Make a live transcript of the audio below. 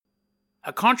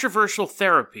a controversial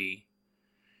therapy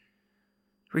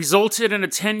resulted in a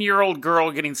 10-year-old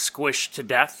girl getting squished to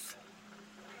death.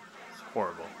 It's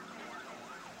horrible.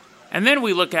 And then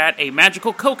we look at a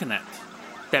magical coconut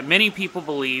that many people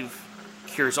believe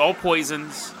cures all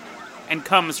poisons and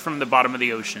comes from the bottom of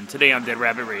the ocean. Today on Dead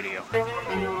Rabbit Radio.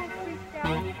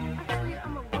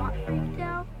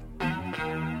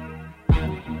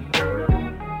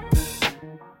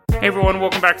 Hey everyone,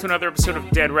 welcome back to another episode of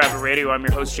Dead Rabbit Radio. I'm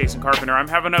your host, Jason Carpenter. I'm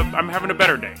having a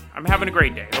better day. I'm having a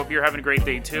great day. I hope you're having a great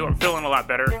day too. I'm feeling a lot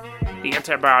better. The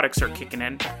antibiotics are kicking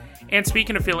in. And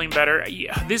speaking of feeling better,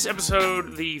 this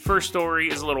episode, the first story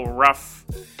is a little rough.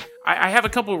 I have a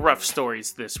couple rough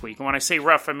stories this week. And when I say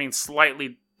rough, I mean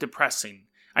slightly depressing.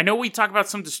 I know we talk about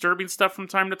some disturbing stuff from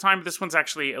time to time, but this one's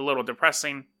actually a little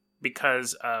depressing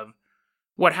because of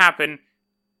what happened.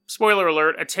 Spoiler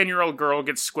alert, a 10-year-old girl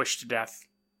gets squished to death.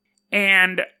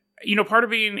 And, part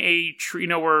of being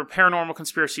we're a paranormal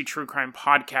conspiracy true crime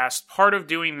podcast, part of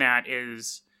doing that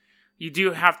is you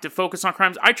do have to focus on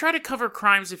crimes. I try to cover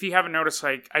crimes, if you haven't noticed,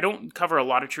 I don't cover a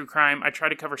lot of true crime. I try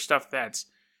to cover stuff that's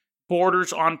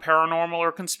borders on paranormal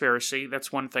or conspiracy.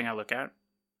 That's one thing I look at.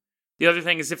 The other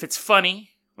thing is if it's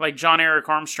funny, like John Eric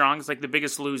Armstrong is like The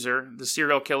Biggest Loser, the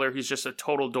serial killer who's just a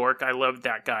total dork. I love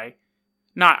that guy.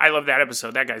 I love that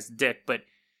episode. That guy's a dick, but...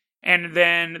 And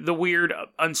then the weird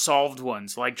unsolved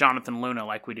ones, like Jonathan Luna,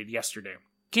 like we did yesterday.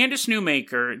 Candace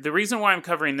Newmaker, the reason why I'm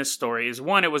covering this story is,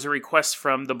 one, it was a request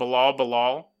from the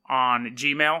Bilal on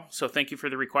Gmail, so thank you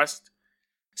for the request.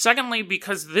 Secondly,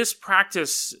 because this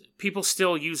practice, people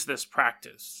still use this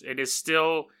practice. It is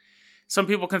still, some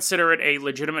people consider it a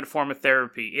legitimate form of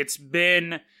therapy. It's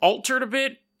been altered a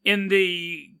bit in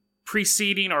the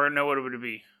preceding, or no, what would it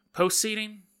be?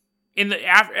 Post-seeding?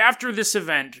 After this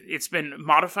event, it's been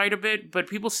modified a bit, but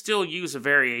people still use a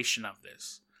variation of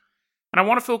this. And I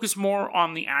want to focus more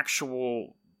on the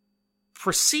actual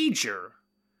procedure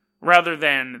rather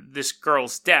than this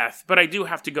girl's death, but I do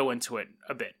have to go into it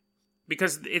a bit.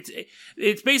 Because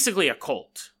it's basically a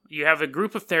cult. You have a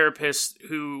group of therapists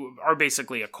who are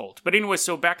basically a cult. But anyway,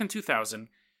 so back in 2000,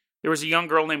 there was a young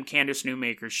girl named Candace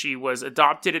Newmaker. She was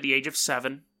adopted at the age of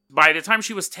 7. By the time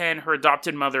she was 10, her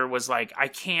adopted mother was like,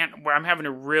 I'm having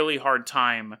a really hard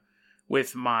time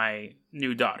with my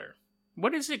new daughter.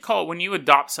 What is it called when you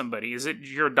adopt somebody? Is it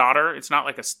your daughter? It's not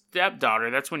like a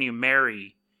stepdaughter. That's when you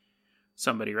marry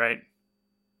somebody, right?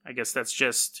 I guess that's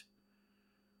just...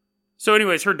 So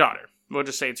anyways, her daughter. We'll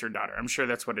just say it's her daughter. I'm sure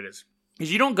that's what it is.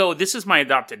 Because you don't go, this is my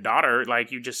adopted daughter.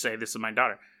 Like, you just say, this is my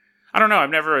daughter. I don't know. I've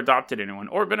never adopted anyone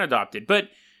or been adopted. But,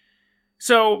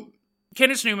 so...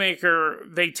 Candace Newmaker,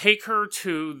 they take her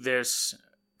to this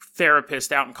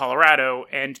therapist out in Colorado,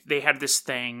 and they had this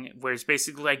thing where it's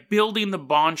basically like building the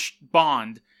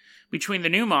bond between the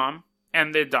new mom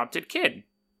and the adopted kid.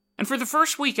 And for the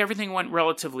first week, everything went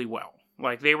relatively well.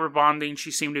 Like, they were bonding, she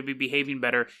seemed to be behaving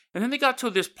better. And then they got to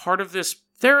this part of this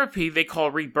therapy they call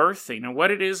rebirthing. And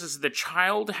what it is the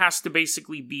child has to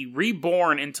basically be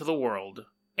reborn into the world.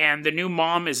 And the new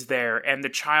mom is there, and the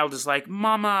child is like,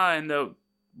 Mama, and the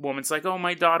woman's like, oh,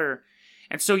 my daughter.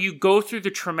 And so you go through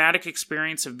the traumatic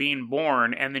experience of being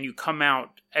born, and then you come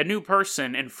out a new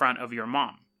person in front of your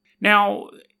mom. Now,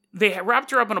 they wrapped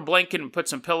her up in a blanket and put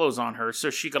some pillows on her so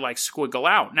she could, squiggle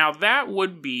out. Now, that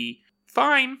would be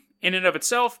fine in and of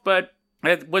itself, but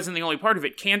that wasn't the only part of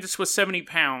it. Candace was 70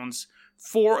 pounds.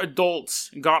 4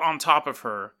 adults got on top of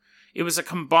her. It was a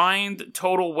combined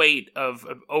total weight of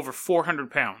over 400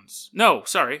 pounds. No,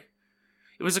 sorry.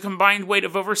 It was a combined weight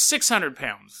of over 600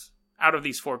 pounds out of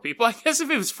these 4 people. I guess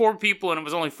if it was 4 people and it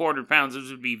was only 400 pounds,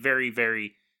 those would be very,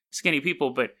 very skinny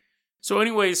people. But so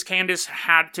anyways, Candace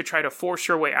had to try to force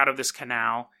her way out of this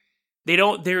canal.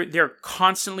 They're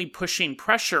constantly putting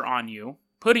pressure on you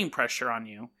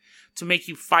to make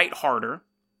you fight harder.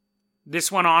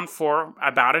 This went on for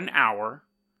about an hour,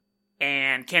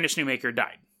 and Candace Newmaker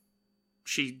died.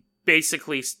 She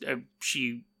basically,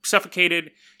 she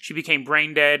suffocated, she became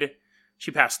brain dead, she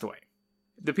passed away.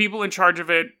 The people in charge of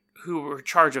it, who were in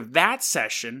charge of that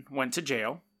session, went to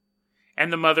jail.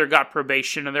 And the mother got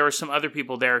probation, and there were some other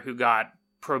people there who got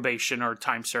probation or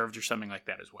time served or something like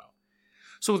that as well.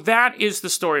 So that is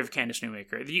the story of Candace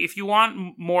Newmaker. If you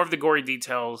want more of the gory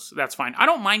details, that's fine. I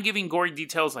don't mind giving gory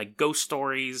details like ghost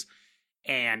stories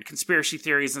and conspiracy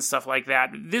theories and stuff like that.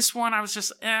 This one, I was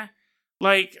just, that's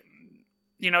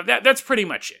pretty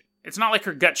much it. It's not like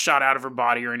her gut shot out of her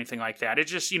body or anything like that. It's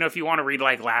just, if you want to read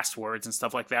last words and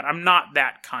stuff like that, I'm not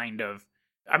that kind of,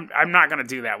 I'm not going to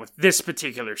do that with this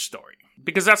particular story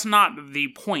because that's not the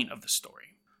point of the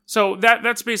story. So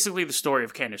that's basically the story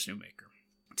of Candace Newmaker.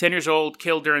 10 years old,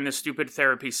 killed during this stupid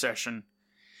therapy session.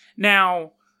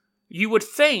 Now, you would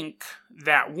think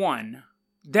that, one,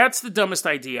 that's the dumbest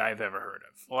idea I've ever heard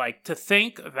of. Like, to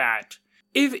think that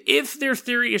if their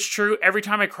theory is true, every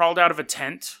time I crawled out of a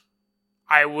tent,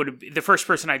 the first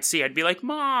person I'd see, I'd be like,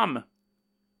 Mom!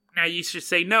 Now you should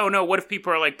say, no, what if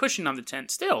people are, like, pushing on the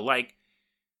tent still? Like,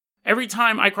 every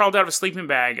time I crawled out of a sleeping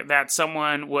bag, that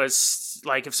someone was,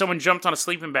 like, if someone jumped on a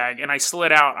sleeping bag and I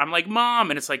slid out, I'm like,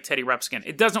 Mom! And it's like Teddy Ruxpin.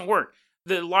 It doesn't work.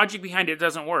 The logic behind it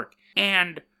doesn't work.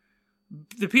 And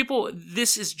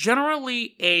this is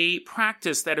generally a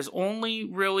practice that is only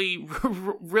really,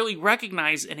 really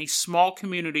recognized in a small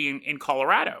community in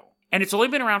Colorado. And it's only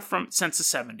been around since the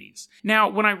 70s. Now,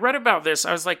 when I read about this,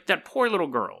 I was like, that poor little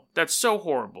girl. That's so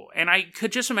horrible. And I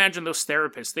could just imagine those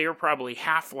therapists. They were probably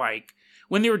half like,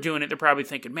 when they were doing it, they're probably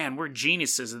thinking, man, we're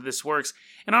geniuses if this works.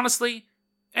 And honestly,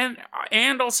 and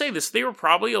I'll say this, they were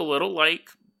probably a little, like,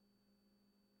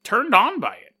 turned on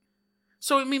by it.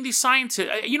 So, I mean, these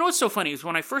scientists, you know what's so funny is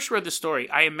when I first read the story,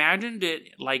 I imagined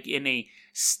it like in a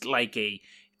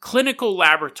clinical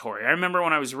laboratory. I remember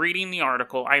when I was reading the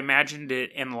article, I imagined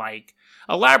it in like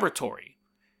a laboratory.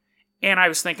 And I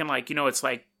was thinking like, it's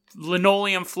like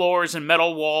linoleum floors and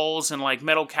metal walls and like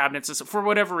metal cabinets and stuff for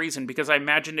whatever reason, because I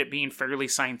imagined it being fairly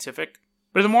scientific.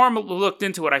 But the more I looked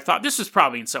into it, I thought this was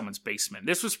probably in someone's basement.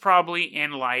 This was probably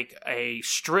in like a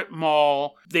strip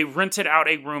mall. They rented out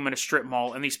a room in a strip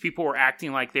mall, and these people were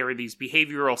acting like they were these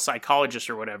behavioral psychologists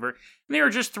or whatever. And they were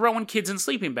just throwing kids in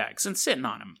sleeping bags and sitting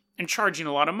on them and charging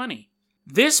a lot of money.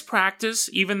 This practice,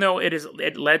 even though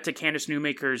it led to Candace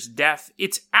Newmaker's death,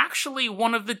 it's actually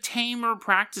one of the tamer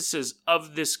practices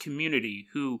of this community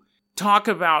who talk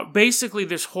about basically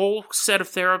this whole set of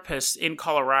therapists in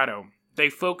Colorado. They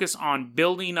focus on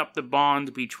building up the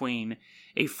bond between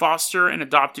a foster and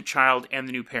adopted child and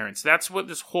the new parents. That's what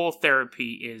this whole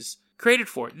therapy is created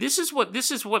for. This is what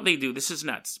they do. This is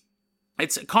nuts.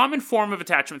 It's a common form of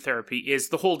attachment therapy is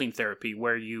the holding therapy,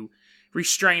 where you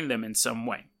restrain them in some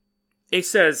way. It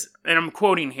says, and I'm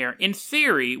quoting here, in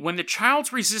theory, when the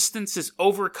child's resistance is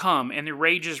overcome and the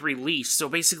rage is released, so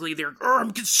basically they're,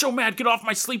 I'm so mad, get off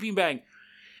my sleeping bag.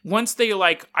 Once they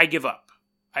I give up.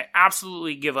 I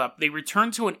absolutely give up. They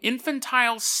return to an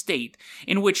infantile state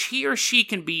in which he or she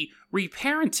can be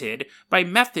reparented by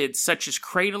methods such as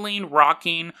cradling,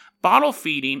 rocking, bottle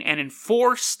feeding, and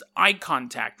enforced eye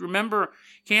contact. Remember,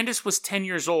 Candace was 10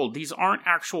 years old. These aren't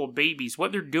actual babies.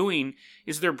 What they're doing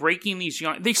is they're breaking these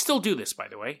young... They still do this, by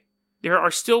the way. There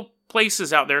are still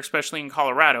places out there, especially in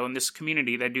Colorado, in this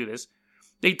community, that do this.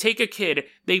 They take a kid,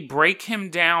 they break him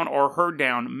down or her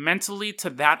down mentally to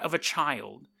that of a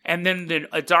child. And then the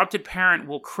adopted parent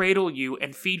will cradle you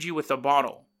and feed you with a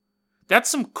bottle. That's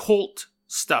some cult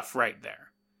stuff right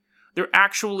there. They're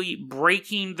actually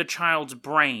breaking the child's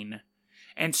brain.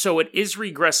 And so it is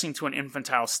regressing to an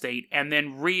infantile state and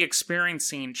then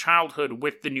re-experiencing childhood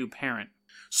with the new parent.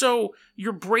 So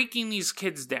you're breaking these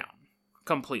kids down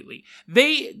completely.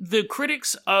 The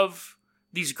critics of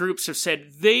these groups have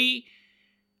said they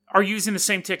are using the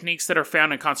same techniques that are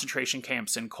found in concentration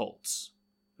camps and cults.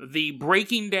 The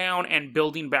breaking down and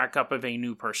building back up of a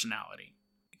new personality.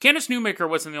 Candace Newmaker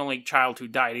wasn't the only child who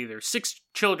died either. 6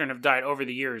 children have died over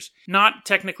the years. Not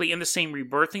technically in the same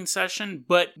rebirthing session,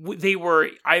 but they were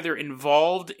either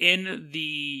involved in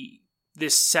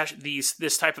this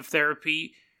type of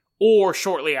therapy or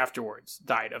shortly afterwards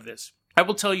died of this. I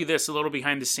will tell you this, a little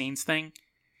behind the scenes thing.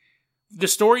 The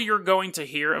story you're going to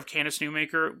hear of Candace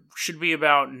Newmaker should be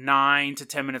about 9 to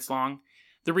 10 minutes long.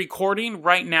 The recording,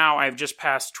 right now, I've just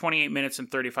passed 28 minutes and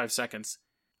 35 seconds.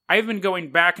 I've been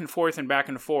going back and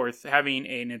forth, having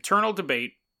an eternal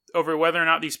debate over whether or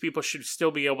not these people should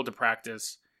still be able to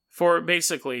practice for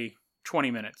basically 20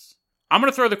 minutes. I'm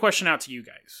going to throw the question out to you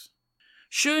guys.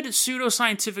 Should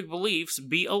pseudoscientific beliefs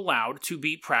be allowed to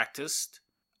be practiced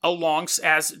along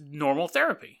as normal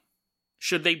therapy?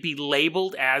 Should they be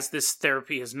labeled as this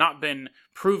therapy has not been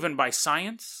proven by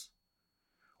science?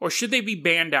 Or should they be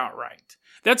banned outright?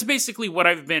 That's basically what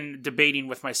I've been debating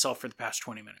with myself for the past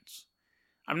 20 minutes.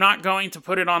 I'm not going to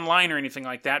put it online or anything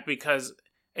like that because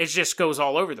it just goes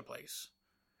all over the place.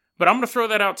 But I'm going to throw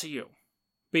that out to you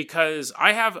because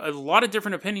I have a lot of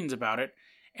different opinions about it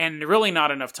and really not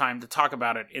enough time to talk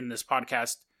about it in this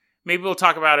podcast. Maybe we'll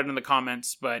talk about it in the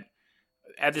comments, but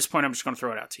at this point I'm just going to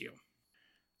throw it out to you.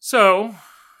 So,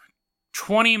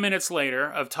 20 minutes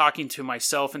later of talking to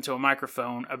myself into a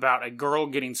microphone about a girl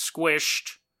getting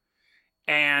squished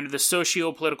and the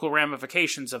socio-political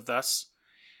ramifications of this.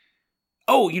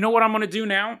 Oh, you know what I'm going to do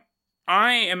now?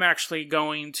 I am actually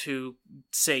going to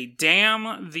say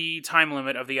damn the time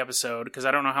limit of the episode, because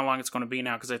I don't know how long it's going to be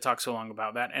now because I talked so long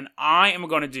about that. And I am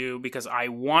going to do, because I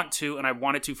want to, and I've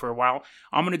wanted to for a while,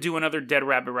 I'm going to do another Dead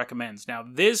Rabbit Recommends. Now,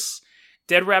 this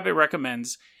Dead Rabbit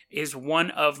Recommends is one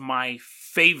of my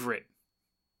favorite.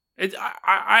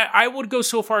 I would go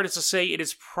so far as to say it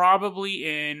is probably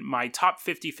in my top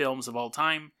 50 films of all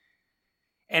time.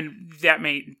 And that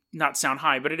may not sound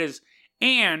high, but it is.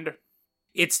 And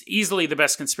it's easily the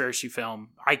best conspiracy film.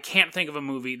 I can't think of a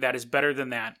movie that is better than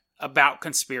that about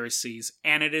conspiracies,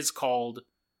 and it is called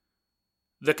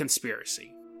The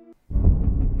Conspiracy.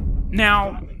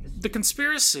 Now, The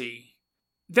Conspiracy,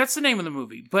 that's the name of the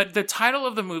movie, but the title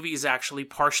of the movie is actually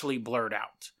partially blurred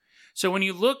out. So when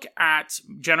you look at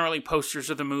generally posters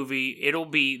of the movie, it'll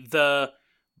be the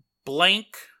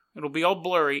blank, it'll be all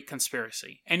blurry,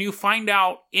 Conspiracy. And you find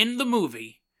out in the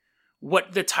movie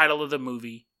what the title of the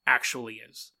movie actually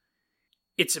is.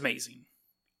 It's amazing.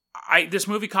 This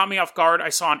movie caught me off guard. I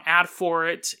saw an ad for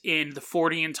it in the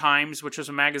Fortean Times, which was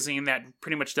a magazine that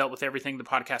pretty much dealt with everything the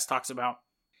podcast talks about.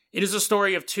 It is a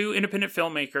story of two independent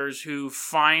filmmakers who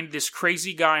find this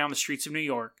crazy guy on the streets of New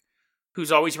York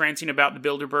who's always ranting about the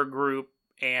Bilderberg Group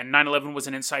and 9/11 was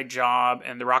an inside job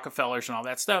and the Rockefellers and all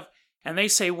that stuff. And they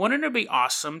say, wouldn't it be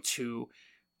awesome to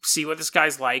see what this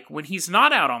guy's like when he's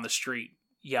not out on the street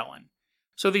yelling?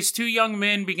 So these two young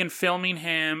men begin filming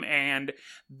him, and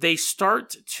they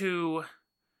start to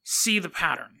see the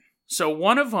pattern. So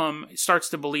one of them starts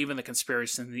to believe in the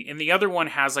conspiracy, and the other one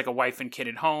has like a wife and kid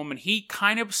at home, and he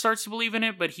kind of starts to believe in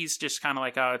it, but he's just kind of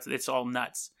like, oh, it's all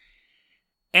nuts.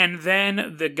 And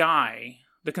then the guy,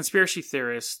 the conspiracy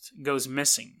theorist, goes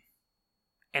missing,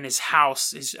 and his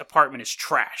apartment is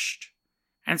trashed.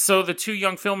 And so the two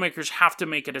young filmmakers have to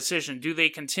make a decision. Do they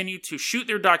continue to shoot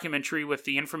their documentary with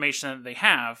the information that they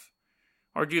have?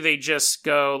 Or do they just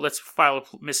go, let's file a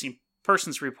missing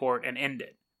persons report and end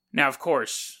it? Now, of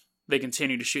course, they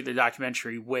continue to shoot the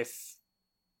documentary with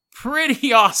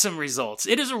pretty awesome results.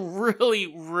 It is a really,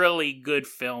 really good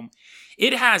film.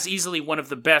 It has easily one of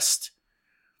the best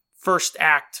first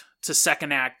act to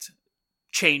second act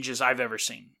changes I've ever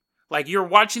seen. Like, you're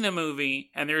watching the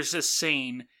movie, and there's this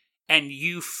scene, and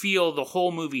you feel the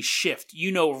whole movie shift.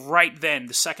 You know right then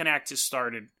the second act has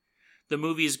started. The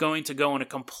movie is going to go in a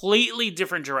completely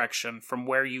different direction from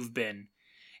where you've been.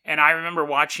 And I remember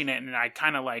watching it, and I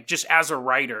kind of like, just as a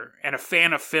writer and a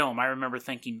fan of film, I remember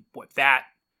thinking,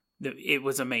 it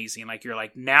was amazing. Like, you're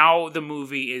like, now the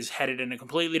movie is headed in a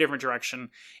completely different direction.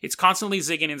 It's constantly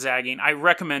zigging and zagging. I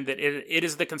recommend that it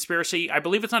is The Conspiracy. I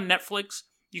believe it's on Netflix.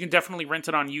 You can definitely rent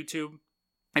it on YouTube.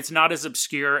 It's not as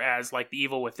obscure as like The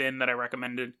Evil Within that I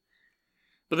recommended.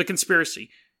 But The Conspiracy,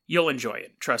 you'll enjoy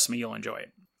it. Trust me, you'll enjoy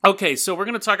it. Okay, so we're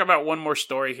going to talk about one more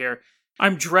story here.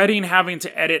 I'm dreading having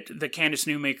to edit the Candace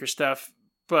Newmaker stuff,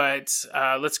 but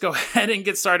let's go ahead and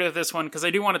get started with this one because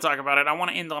I do want to talk about it. I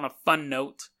want to end on a fun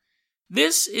note.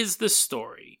 This is the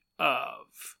story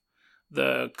of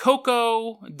the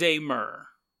Coco de Mer.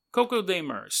 Coco de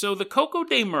Mer. So the Coco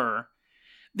de Mer,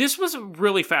 this was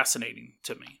really fascinating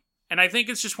to me. And I think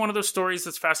it's just one of those stories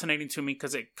that's fascinating to me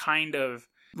because it kind of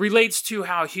relates to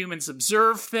how humans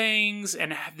observe things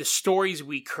and the stories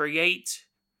we create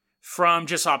from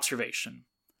just observation.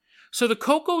 So the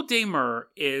Coco de Mer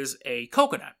is a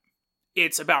coconut.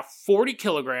 It's about 40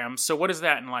 kilograms. So what is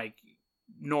that in like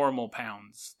normal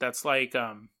pounds? That's like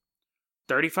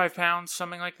 35 pounds,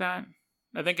 something like that.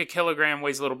 I think a kilogram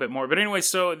weighs a little bit more. But anyway,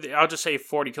 so I'll just say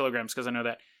 40 kilograms because I know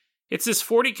that. It's this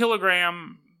 40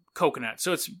 kilogram coconut.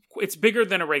 So it's bigger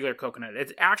than a regular coconut.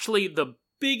 It's actually the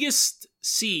biggest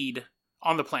seed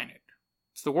on the planet.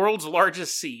 It's the world's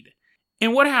largest seed.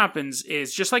 And what happens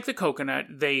is, just like the coconut,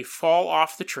 they fall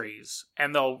off the trees,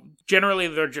 and they'll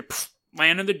just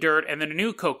land in the dirt, and then a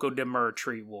new Coco de Mer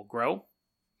tree will grow.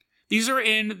 These are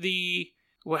in the,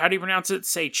 how do you pronounce it?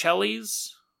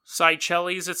 Seychelles?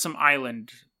 Seychelles? It's some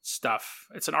island stuff.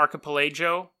 It's an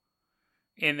archipelago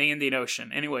in the Indian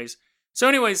Ocean. Anyways,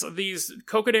 these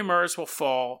Coco de Mers will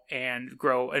fall and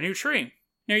grow a new tree.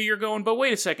 Now you're going, but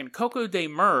wait a second, Coco de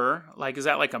Mer, like, is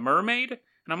that like a mermaid?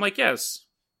 And I'm like, yes,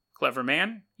 clever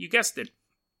man, you guessed it.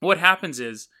 What happens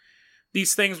is,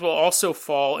 these things will also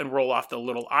fall and roll off the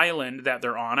little island that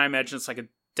they're on. I imagine it's like a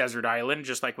desert island,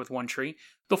 just like with one tree.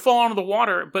 They'll fall onto the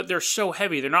water, but they're so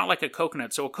heavy, they're not like a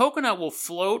coconut. So a coconut will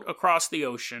float across the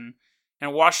ocean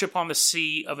and wash up on the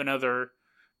sea of another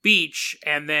beach,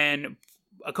 and then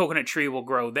a coconut tree will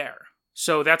grow there.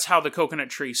 So that's how the coconut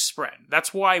trees spread.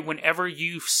 That's why whenever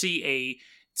you see a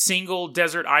single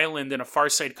desert island in a Far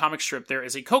Side comic strip, there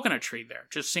is a coconut tree there.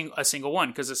 Just a single one,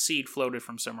 because a seed floated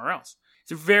from somewhere else.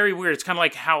 It's very weird. It's kind of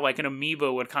like how like an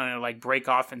amoeba would kind of like break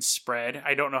off and spread.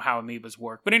 I don't know how amoebas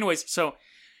work. But anyways, so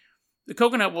the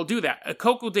coconut will do that. A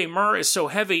coco de mer is so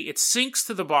heavy, it sinks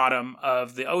to the bottom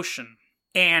of the ocean.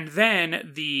 And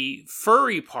then the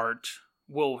furry part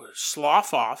will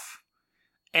slough off,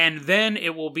 and then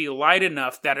it will be light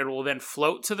enough that it will then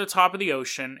float to the top of the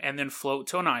ocean and then float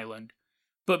to an island.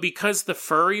 But because the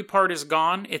furry part is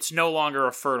gone, it's no longer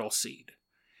a fertile seed.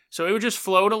 So it would just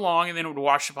float along and then it would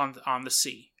wash up on the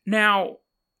sea. Now,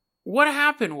 what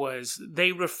happened was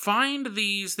they refined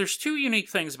these. There's two unique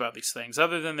things about these things,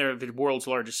 other than they're the world's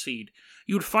largest seed.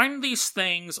 You would find these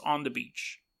things on the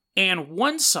beach, and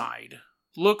one side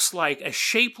looks like a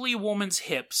shapely woman's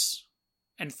hips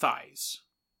and thighs.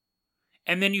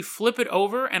 And then you flip it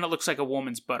over and it looks like a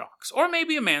woman's buttocks. Or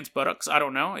maybe a man's buttocks. I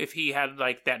don't know if he had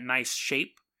like that nice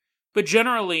shape. But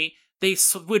generally, they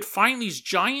would find these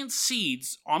giant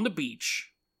seeds on the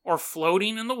beach or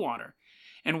floating in the water.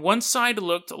 And one side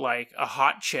looked like a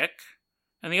hot chick,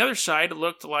 and the other side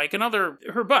looked like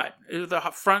her butt. The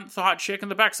front, the hot chick, and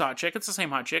the back's the hot chick. It's the same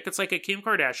hot chick. It's like a Kim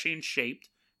Kardashian-shaped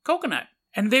coconut.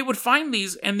 And they would find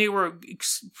these, and they were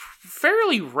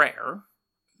fairly rare.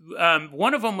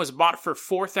 One of them was bought for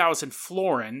 4,000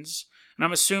 florins, and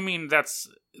I'm assuming that's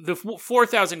the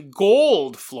 4,000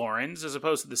 gold florins as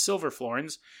opposed to the silver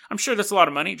florins. I'm sure that's a lot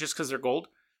of money just because they're gold.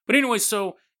 But anyway,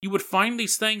 so you would find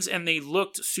these things, and they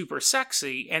looked super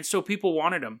sexy, and so people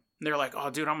wanted them. And they're like, oh,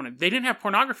 dude, They didn't have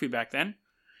pornography back then.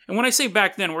 And when I say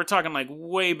back then, we're talking like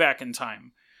way back in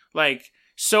time. Like,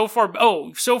 so far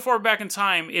back in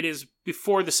time, it is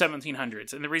before the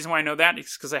 1700s. And the reason why I know that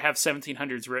is because I have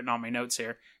 1700s written on my notes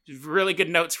here. Really good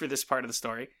notes for this part of the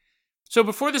story. So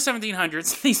before the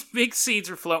 1700s, these big seeds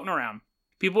were floating around.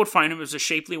 People would find them as a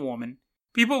shapely woman.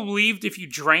 People believed if you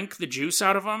drank the juice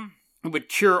out of them, it would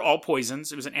cure all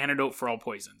poisons. It was an antidote for all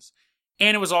poisons.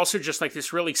 And it was also just like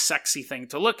this really sexy thing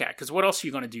to look at. Because what else are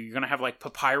you going to do? You're going to have like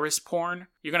papyrus porn?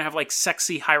 You're going to have like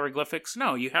sexy hieroglyphics?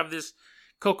 No, you have this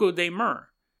coco de mer.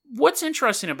 What's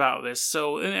interesting about this,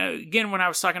 so again, when I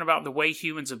was talking about the way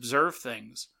humans observe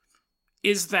things,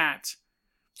 is that,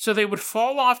 so they would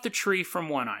fall off the tree from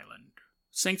one island,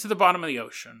 sink to the bottom of the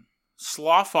ocean,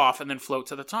 slough off, and then float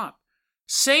to the top.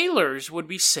 Sailors would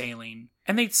be sailing,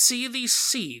 and they'd see these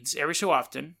seeds every so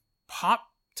often pop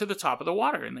to the top of the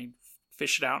water, and they'd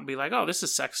fish it out and be like, oh, this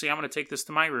is sexy, I'm going to take this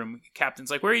to my room.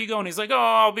 Captain's like, where are you going? He's like, oh,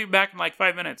 I'll be back in like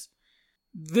 5 minutes.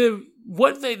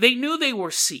 They knew they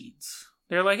were seeds.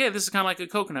 They're like, hey, this is kind of like a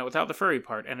coconut without the furry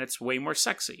part, and it's way more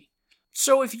sexy.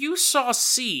 So if you saw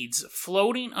seeds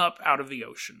floating up out of the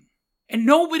ocean, and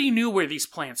nobody knew where these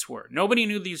plants were, nobody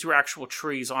knew these were actual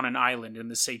trees on an island in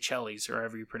the Seychelles, or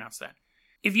however you pronounce that.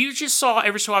 If you just saw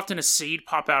every so often a seed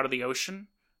pop out of the ocean,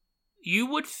 you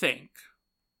would think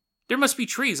there must be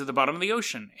trees at the bottom of the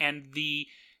ocean, and the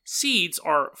seeds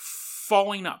are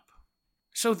falling up.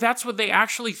 So that's what they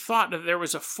actually thought, that there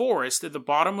was a forest at the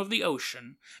bottom of the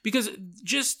ocean, because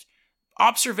just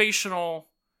observational,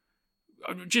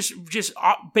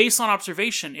 based on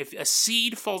observation, if a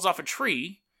seed falls off a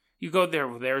tree, you go,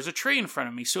 there's a tree in front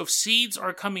of me. So if seeds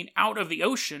are coming out of the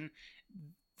ocean,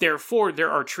 therefore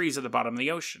there are trees at the bottom of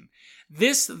the ocean.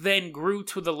 This then grew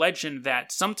to the legend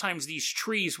that sometimes these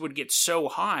trees would get so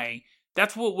high,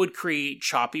 that's what would create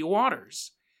choppy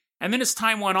waters. And then as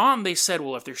time went on, they said,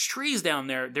 well, if there's trees down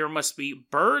there, there must be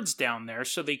birds down there.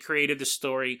 So they created the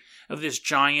story of this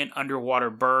giant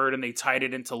underwater bird, and they tied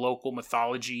it into local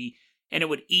mythology. And it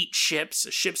would eat ships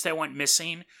that went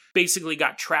missing, basically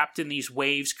got trapped in these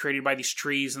waves created by these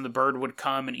trees, and the bird would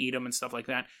come and eat them and stuff like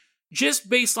that. Just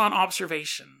based on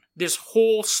observation, this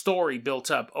whole story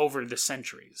built up over the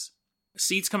centuries.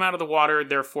 Seeds come out of the water,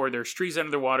 therefore there's trees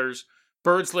under the waters.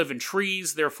 Birds live in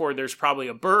trees, therefore there's probably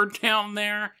a bird down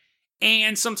there.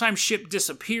 And sometimes ships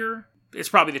disappear. It's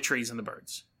probably the trees and the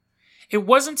birds. It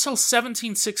wasn't until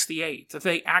 1768 that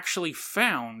they actually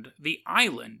found the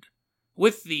island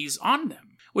with these on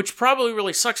them. Which probably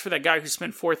really sucks for that guy who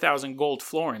spent 4,000 gold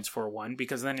florins for one,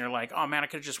 because then you're like, oh man, I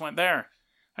could have just went there.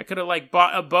 I could have like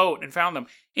bought a boat and found them.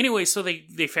 Anyway, so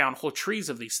they found whole trees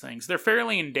of these things. They're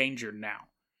fairly endangered now.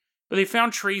 But they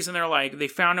found trees, and they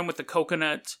found them with the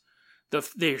coconut.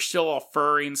 They're still all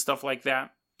furry and stuff like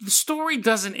that. The story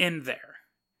doesn't end there,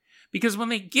 because when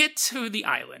they get to the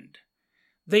island,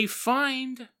 they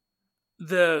find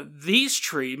these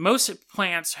trees. Most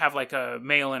plants have like a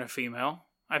male and a female.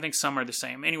 I think some are the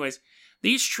same. Anyways,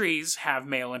 these trees have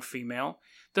male and female.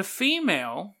 The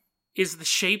female is the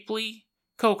shapely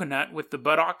coconut with the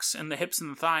buttocks and the hips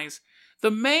and the thighs.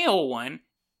 The male one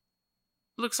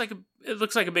looks like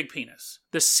a big penis.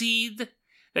 The seed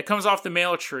that comes off the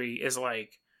male tree is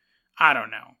like, I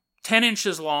don't know, 10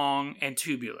 inches long and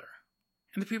tubular.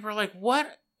 And the people are like,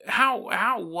 what?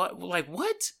 How, what? Like,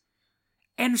 what?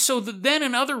 And so then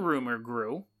another rumor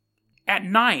grew. At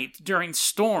night, during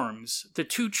storms, the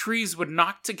two trees would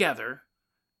knock together,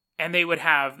 and they would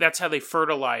that's how they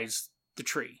fertilized the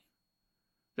tree.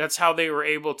 That's how they were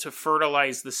able to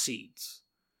fertilize the seeds.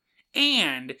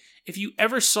 And if you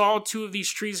ever saw two of these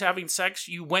trees having sex,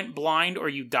 you went blind or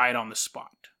you died on the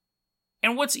spot.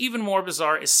 And what's even more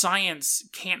bizarre is science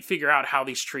can't figure out how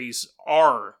these trees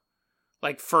are,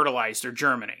 like, fertilized or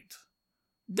germinate.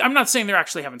 I'm not saying they're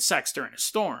actually having sex during a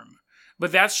storm,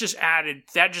 but that just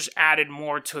added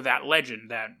more to that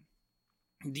legend that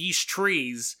these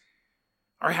trees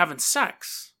are having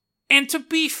sex. And to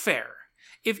be fair,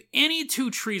 if any two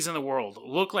trees in the world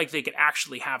look like they could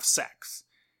actually have sex,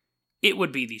 it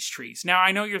would be these trees. Now,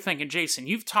 I know you're thinking, Jason,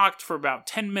 you've talked for about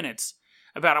 10 minutes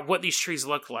about what these trees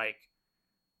look like,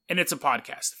 and it's a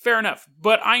podcast. Fair enough.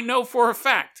 But I know for a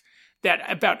fact that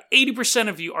about 80%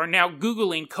 of you are now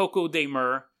Googling Coco de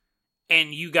Mer,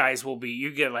 and you guys will be,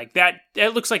 you get like that.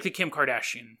 That looks like the Kim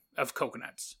Kardashian of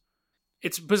coconuts.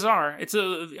 It's bizarre.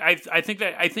 I think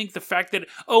the fact that,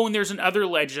 and there's another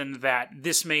legend that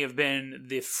this may have been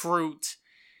the fruit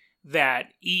that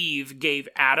Eve gave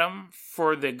Adam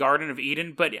for the Garden of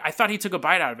Eden, but I thought he took a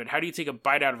bite out of it. How do you take a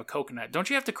bite out of a coconut? Don't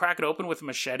you have to crack it open with a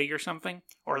machete or something?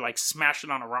 Or like smash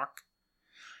it on a rock?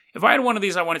 If I had one of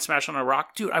these I wanted smashed on a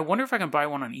rock, dude, I wonder if I can buy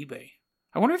one on eBay.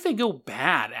 I wonder if they go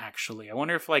bad, actually. I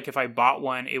wonder if I bought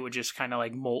one, it would just kind of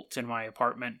like molt in my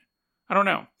apartment. I don't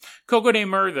know. Coco de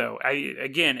Mer, though.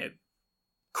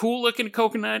 Cool looking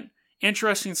coconut.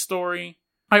 Interesting story.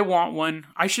 I want one.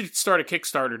 I should start a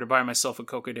Kickstarter to buy myself a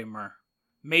Coco de Mer.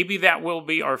 Maybe that will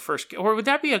be our first... Or would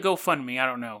that be a GoFundMe? I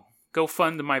don't know.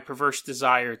 GoFund my perverse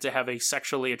desire to have a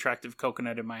sexually attractive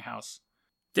coconut in my house.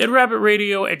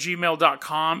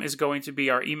 DeadRabbitRadio@gmail.com is going to be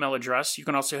our email address. You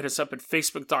can also hit us up at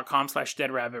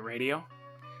Facebook.com/DeadRabbitRadio.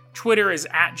 Twitter is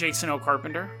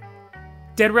 @JasonOCarpenter.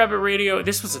 Dead Rabbit Radio,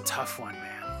 this was a tough one, man.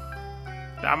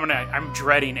 I'm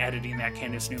dreading editing that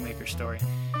Candace Newmaker story.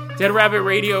 Dead Rabbit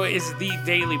Radio is the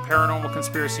daily paranormal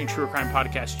conspiracy and true crime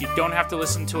podcast. You don't have to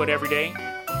listen to it every day,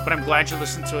 but I'm glad you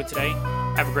listened to it today.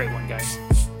 Have a great one, guys.